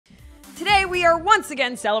we are once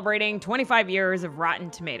again celebrating 25 years of Rotten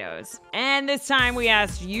Tomatoes. And this time we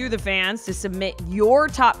asked you, the fans, to submit your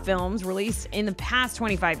top films released in the past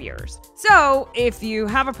 25 years. So if you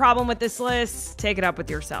have a problem with this list, take it up with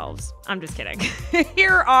yourselves. I'm just kidding.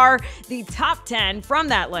 Here are the top 10 from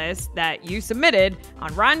that list that you submitted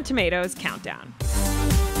on Rotten Tomatoes Countdown.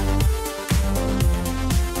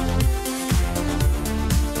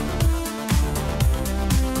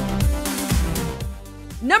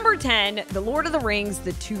 Number 10, The Lord of the Rings: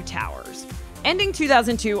 The Two Towers. Ending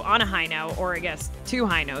 2002 on a high note, or I guess two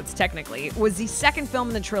high notes technically, was the second film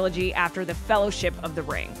in the trilogy after The Fellowship of the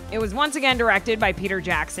Ring. It was once again directed by Peter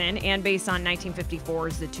Jackson and based on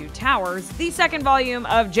 1954's The Two Towers, the second volume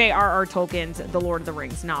of J.R.R. Tolkien's The Lord of the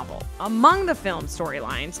Rings novel. Among the film's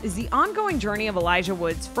storylines is the ongoing journey of Elijah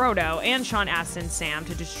Wood's Frodo and Sean Astin's Sam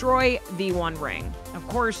to destroy the One Ring. Of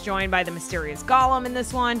course, joined by the mysterious Gollum in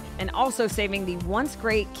this one, and also saving the once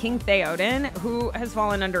great King Theoden, who has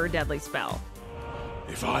fallen under a deadly spell.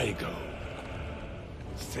 If I go,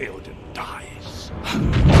 Theoden dies.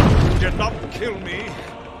 You did not kill me.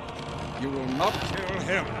 You will not kill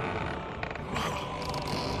him.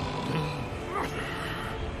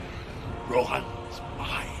 Rohan is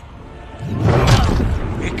mine.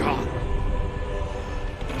 Be gone.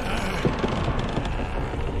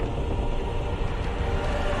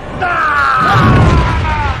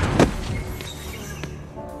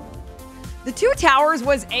 The Two Towers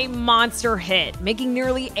was a monster hit, making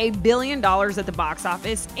nearly $1 billion at the box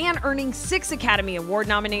office and earning 6 Academy Award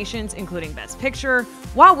nominations, including Best Picture,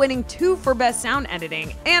 while winning 2 for Best Sound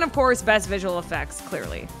Editing, and of course, Best Visual Effects,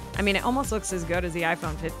 clearly. I mean, it almost looks as good as the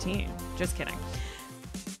iPhone 15. Just kidding.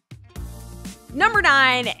 Number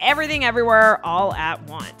 9, Everything Everywhere All at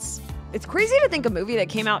Once. It's crazy to think a movie that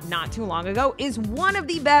came out not too long ago is one of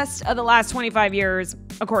the best of the last 25 years,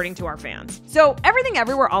 according to our fans. So Everything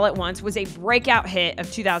Everywhere All at Once was a breakout hit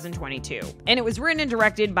of 2022, and it was written and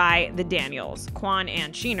directed by the Daniels, Kwan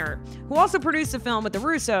and Sheener, who also produced the film with the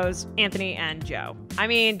Russos, Anthony and Joe. I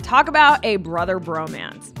mean, talk about a brother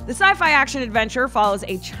bromance. The sci-fi action adventure follows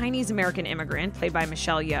a Chinese-American immigrant, played by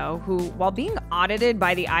Michelle Yeoh, who, while being audited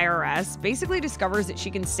by the IRS, basically discovers that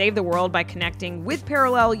she can save the world by connecting with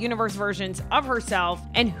parallel universe versions of herself.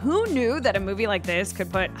 And who knew that a movie like this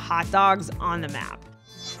could put hot dogs on the map?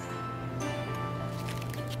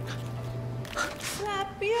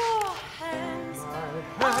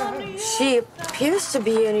 She appears to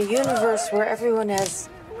be in a universe where everyone has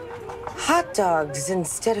hot dogs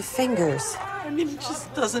instead of fingers. I mean, it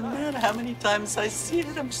just doesn't matter how many times I see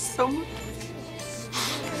it. I'm just so...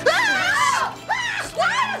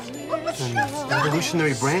 An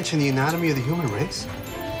evolutionary branch in the anatomy of the human race?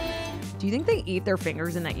 Do you think they eat their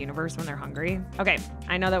fingers in that universe when they're hungry? Okay,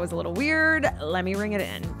 I know that was a little weird. Let me ring it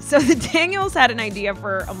in. So the Daniels had an idea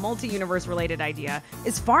for a multi-universe related idea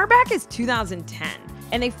as far back as 2010.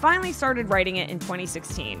 And they finally started writing it in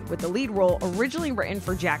 2016, with the lead role originally written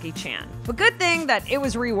for Jackie Chan. But good thing that it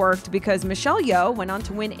was reworked, because Michelle Yeoh went on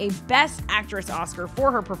to win a Best Actress Oscar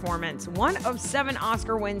for her performance, one of 7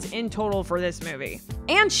 Oscar wins in total for this movie.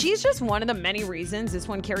 And she's just one of the many reasons this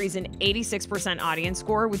one carries an 86% audience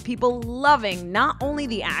score, with people loving not only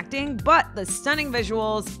the acting, but the stunning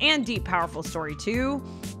visuals and deep, powerful story too.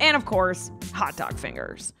 And of course, hot dog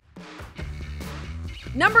fingers.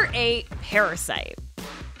 Number 8, Parasite.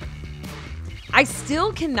 I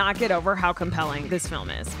still cannot get over how compelling this film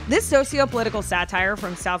is. This socio-political satire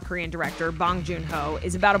from South Korean director Bong Joon-ho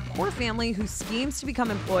is about a poor family who schemes to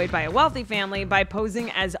become employed by a wealthy family by posing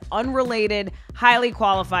as unrelated, highly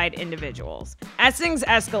qualified individuals. As things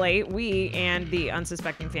escalate, we and the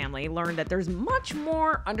unsuspecting family learn that there's much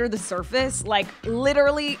more under the surface, like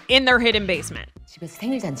literally in their hidden basement. 집에서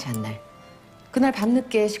생일잔치 한 날. 그날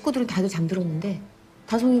밤늦게 식구들은 다들 잠들었는데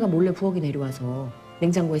다송이가 몰래 부엌에 내려와서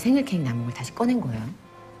냉장고에 생일 케이크 남은 걸 다시 꺼낸 거야.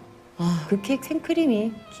 아, 그 케이크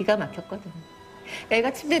생크림이 기가 막혔거든.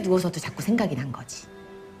 애가 침대에 누워서도 자꾸 생각이 난 거지.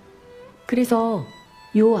 그래서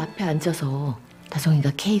요 앞에 앉아서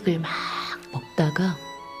다송이가 케이크를 막 먹다가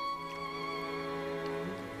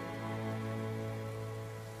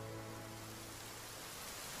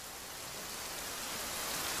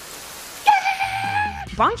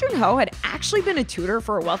Bong Joon-ho had actually been a tutor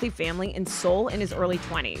for a wealthy family in Seoul in his early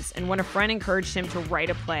 20s, and when a friend encouraged him to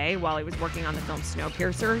write a play while he was working on the film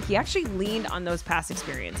Snowpiercer, he actually leaned on those past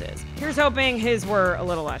experiences. Here's hoping his were a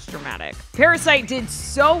little less dramatic. Parasite did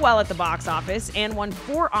so well at the box office and won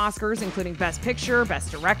 4 Oscars, including Best Picture,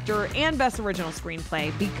 Best Director, and Best Original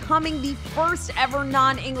Screenplay, becoming the first ever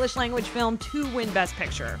non-English language film to win Best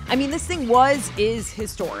Picture. I mean, this thing is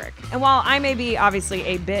historic. And while I may be obviously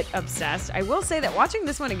a bit obsessed, I will say that watching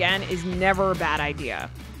this one again is never a bad idea.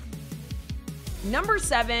 Number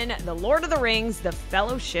 7, The Lord of the Rings, The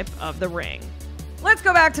Fellowship of the Ring. Let's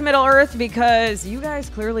go back to Middle-earth because you guys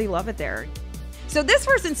clearly love it there. So this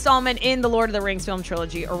first installment in the Lord of the Rings film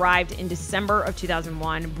trilogy arrived in December of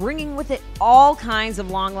 2001, bringing with it all kinds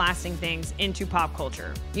of long-lasting things into pop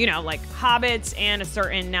culture. You know, like hobbits and a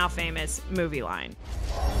certain now famous movie line.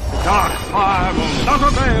 The dark fire will not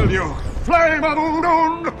avail you, flame of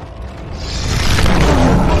Udun!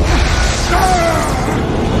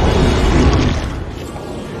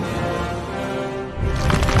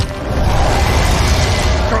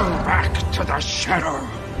 Go back to the shadow.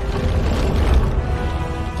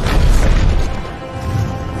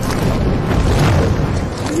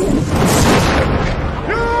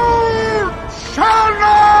 Shall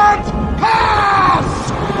not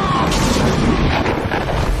pass!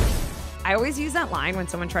 I always use that line when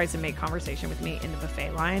someone tries to make conversation with me in the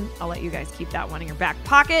buffet line. I'll let you guys keep that one in your back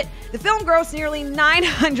pocket. The film grossed nearly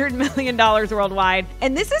 $900 million worldwide,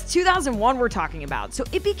 and this is 2001 we're talking about, so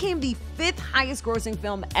it became the 5th highest grossing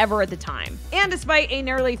film ever at the time. And despite a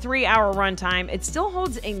nearly 3-hour runtime, it still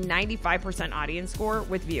holds a 95% audience score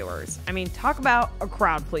with viewers. I mean, talk about a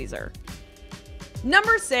crowd pleaser.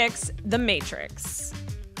 Number 6, The Matrix.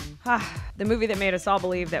 The movie that made us all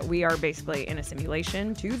believe that we are basically in a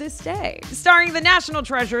simulation to this day. Starring the national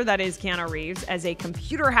treasure that is Keanu Reeves as a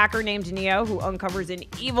computer hacker named Neo who uncovers an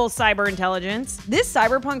evil cyber intelligence. This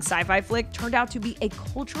cyberpunk sci-fi flick turned out to be a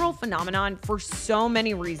cultural phenomenon for so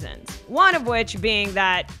many reasons. One of which being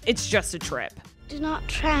that it's just a trip. Do not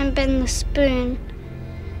try and bend the spoon.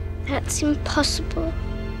 That's impossible.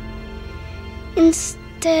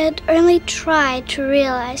 Instead, only try to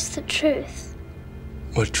realize the truth.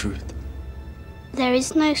 What truth? There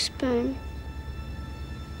is no spoon.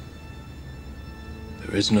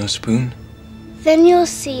 There is no spoon? Then you'll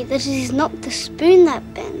see that it is not the spoon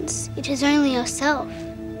that bends, it is only yourself.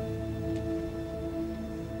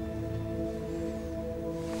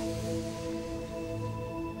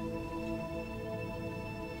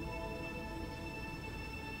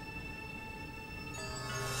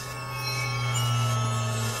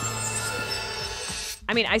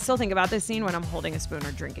 I mean, I still think about this scene when I'm holding a spoon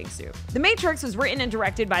or drinking soup. The Matrix was written and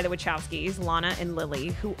directed by the Wachowskis, Lana and Lily,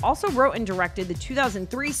 who also wrote and directed the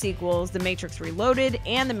 2003 sequels, The Matrix Reloaded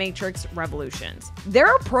and The Matrix Revolutions.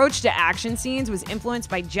 Their approach to action scenes was influenced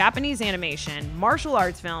by Japanese animation, martial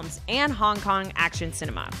arts films, and Hong Kong action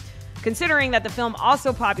cinema. Considering that the film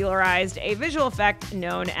also popularized a visual effect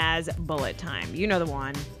known as bullet time. You know the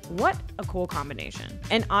one. What a cool combination.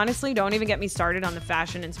 And honestly, don't even get me started on the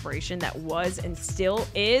fashion inspiration that was and still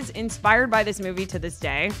is inspired by this movie to this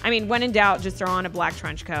day. I mean, when in doubt, just throw on a black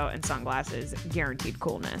trench coat and sunglasses, guaranteed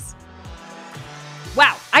coolness.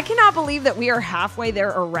 Wow, I cannot believe that we are halfway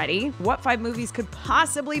there already. What 5 movies could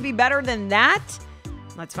possibly be better than that?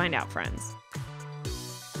 Let's find out, friends.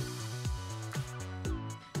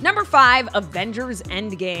 Number 5, Avengers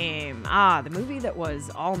Endgame. The movie that was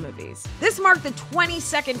all movies. This marked the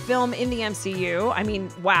 22nd film in the MCU, I mean,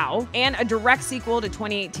 wow, and a direct sequel to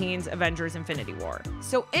 2018's Avengers Infinity War.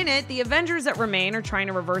 So in it, the Avengers that remain are trying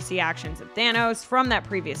to reverse the actions of Thanos from that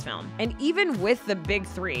previous film. And even with the big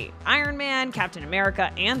 3, Iron Man, Captain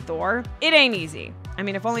America, and Thor, it ain't easy. I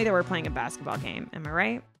mean, if only they were playing a basketball game, am I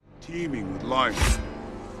right? Teeming with life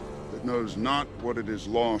that knows not what it is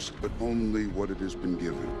lost, but only what it has been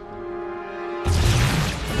given.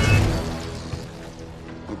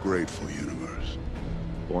 A grateful universe.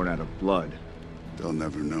 Born out of blood. They'll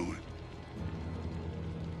never know it.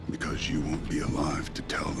 Because you won't be alive to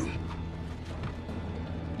tell them.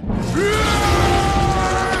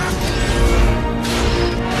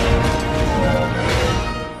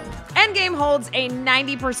 Endgame holds a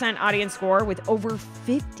 90% audience score with over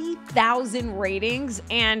 50,000 ratings,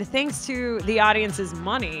 and thanks to the audience's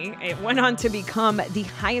money, it went on to become the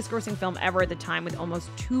highest grossing film ever at the time with almost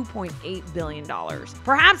 $2.8 billion.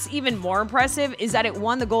 Perhaps even more impressive is that it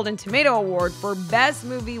won the Golden Tomato Award for Best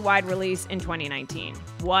Movie Wide Release in 2019.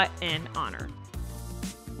 What an honor.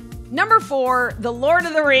 Number 4, The Lord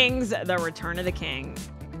of the Rings, The Return of the King.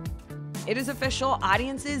 It is official,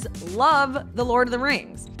 audiences love The Lord of the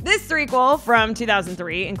Rings. This threequel from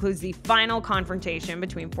 2003 includes the final confrontation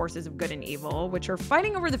between forces of good and evil, which are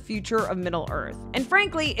fighting over the future of Middle-earth. And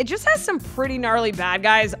frankly, it just has some pretty gnarly bad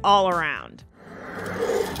guys all around.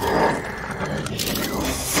 You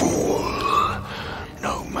fool!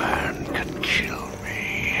 No man can kill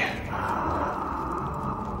me.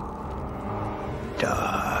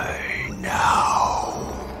 Die now.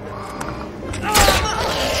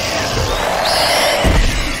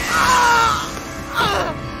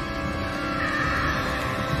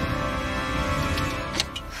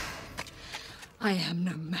 I am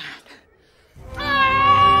no man.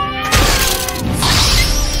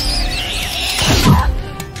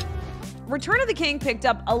 Return of the King picked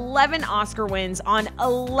up 11 Oscar wins on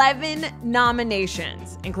 11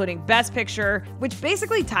 nominations, including Best Picture, which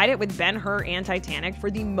basically tied it with Ben-Hur and Titanic for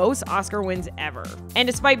the most Oscar wins ever. And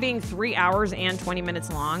despite being 3 hours and 20 minutes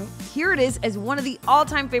long, here it is as one of the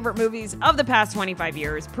all-time favorite movies of the past 25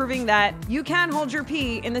 years, proving that you can hold your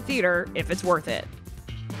pee in the theater if it's worth it.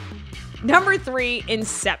 Number 3,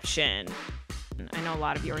 Inception. I know a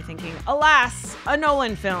lot of you are thinking, alas, a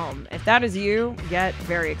Nolan film. If that is you, get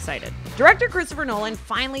very excited. Director Christopher Nolan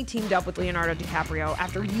finally teamed up with Leonardo DiCaprio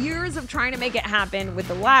after years of trying to make it happen, with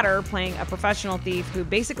the latter playing a professional thief who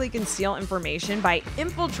basically can steal information by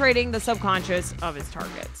infiltrating the subconscious of his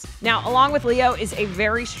targets. Now, along with Leo is a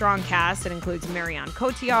very strong cast that includes Marion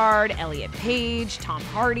Cotillard, Elliot Page, Tom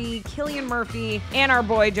Hardy, Cillian Murphy, and our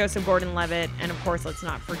boy Joseph Gordon-Levitt, and of course, let's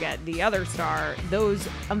not forget the other star, those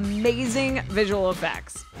amazing visual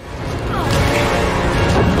effects.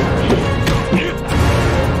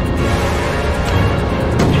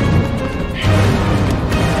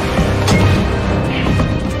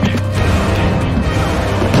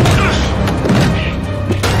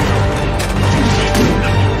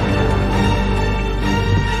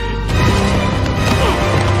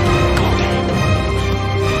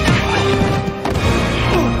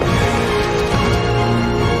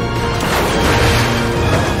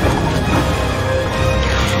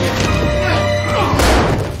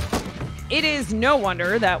 It is no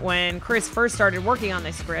wonder that when Chris first started working on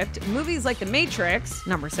this script, movies like The Matrix,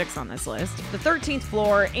 number 6 on this list, The 13th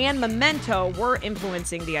Floor, and Memento were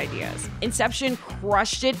influencing the ideas. Inception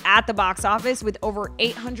crushed it at the box office with over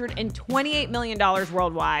 $828 million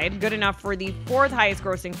worldwide, good enough for the 4th highest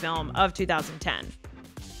grossing film of 2010.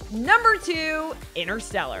 Number 2,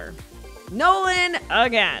 Interstellar. Nolan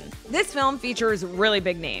again. This film features really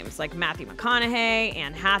big names like Matthew McConaughey,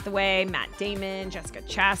 Anne Hathaway, Matt Damon, Jessica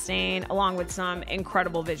Chastain, along with some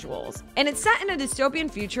incredible visuals. And it's set in a dystopian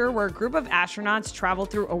future where a group of astronauts travel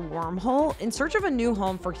through a wormhole in search of a new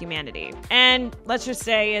home for humanity. And let's just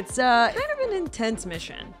say it's kind of an intense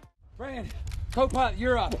mission. Brand, co-pilot,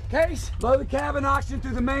 you're up. Case, blow the cabin oxygen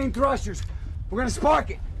through the main thrusters. We're gonna spark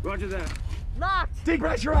it. Roger that. Locked.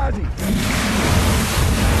 Depressurizing.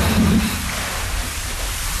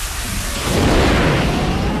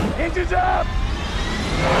 Engines up!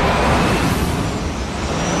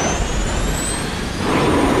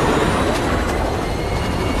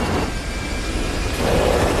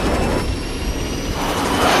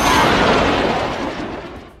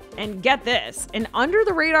 And get this, an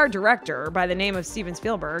under-the-radar director by the name of Steven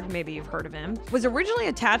Spielberg, maybe you've heard of him, was originally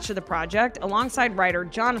attached to the project alongside writer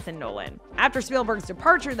Jonathan Nolan. After Spielberg's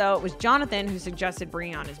departure, though, it was Jonathan who suggested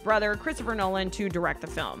bringing on his brother, Christopher Nolan, to direct the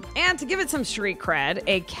film. And to give it some street cred,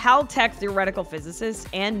 a Caltech theoretical physicist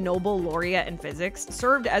and Nobel laureate in physics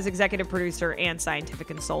served as executive producer and scientific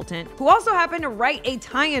consultant, who also happened to write a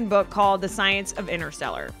tie-in book called The Science of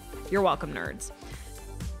Interstellar. You're welcome, nerds.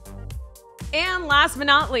 And last but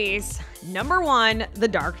not least, number 1, The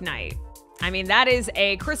Dark Knight. I mean, that is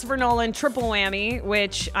a Christopher Nolan triple whammy,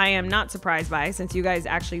 which I am not surprised by since you guys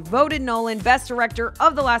actually voted Nolan Best Director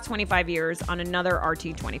of the last 25 years on another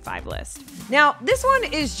RT25 list. Now, this one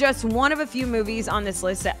is just one of a few movies on this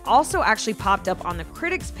list that also actually popped up on the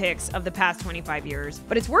critics' picks of the past 25 years,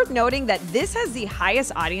 but it's worth noting that this has the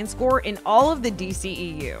highest audience score in all of the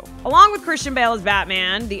DCEU. Along with Christian Bale as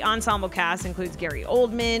Batman, the ensemble cast includes Gary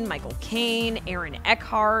Oldman, Michael Caine, Aaron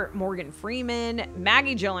Eckhart, Morgan Freeman,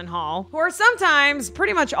 Maggie Gyllenhaal, who are sometimes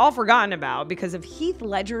pretty much all forgotten about because of Heath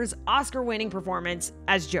Ledger's Oscar-winning performance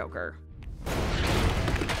as Joker.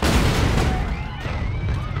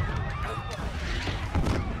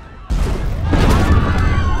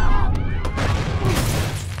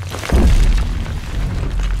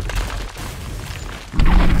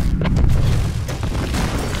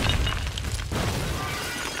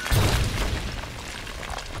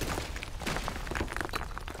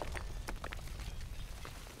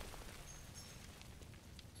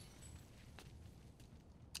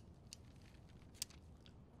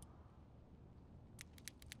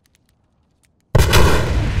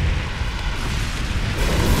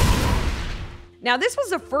 Now, this was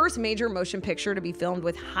the first major motion picture to be filmed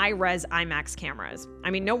with high-res IMAX cameras. I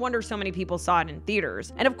mean, no wonder so many people saw it in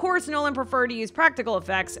theaters. And of course, Nolan preferred to use practical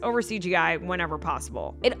effects over CGI whenever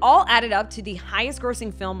possible. It all added up to the highest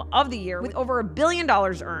grossing film of the year with over $1 billion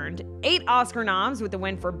earned, 8 Oscar noms with the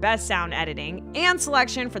win for Best Sound Editing, and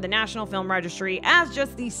selection for the National Film Registry as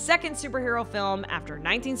just the second superhero film after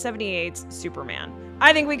 1978's Superman.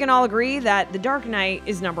 I think we can all agree that The Dark Knight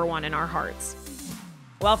is number 1 in our hearts.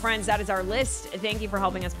 Well, friends, that is our list. Thank you for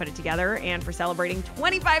helping us put it together and for celebrating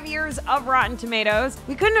 25 years of Rotten Tomatoes.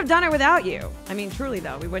 We couldn't have done it without you. I mean, truly,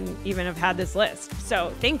 though, we wouldn't even have had this list.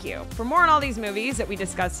 So thank you. For more on all these movies that we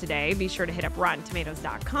discussed today, be sure to hit up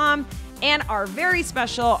RottenTomatoes.com and our very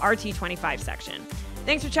special RT25 section.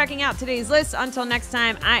 Thanks for checking out today's list. Until next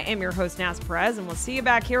time, I am your host, Nas Perez, and we'll see you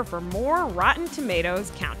back here for more Rotten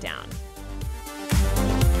Tomatoes Countdown.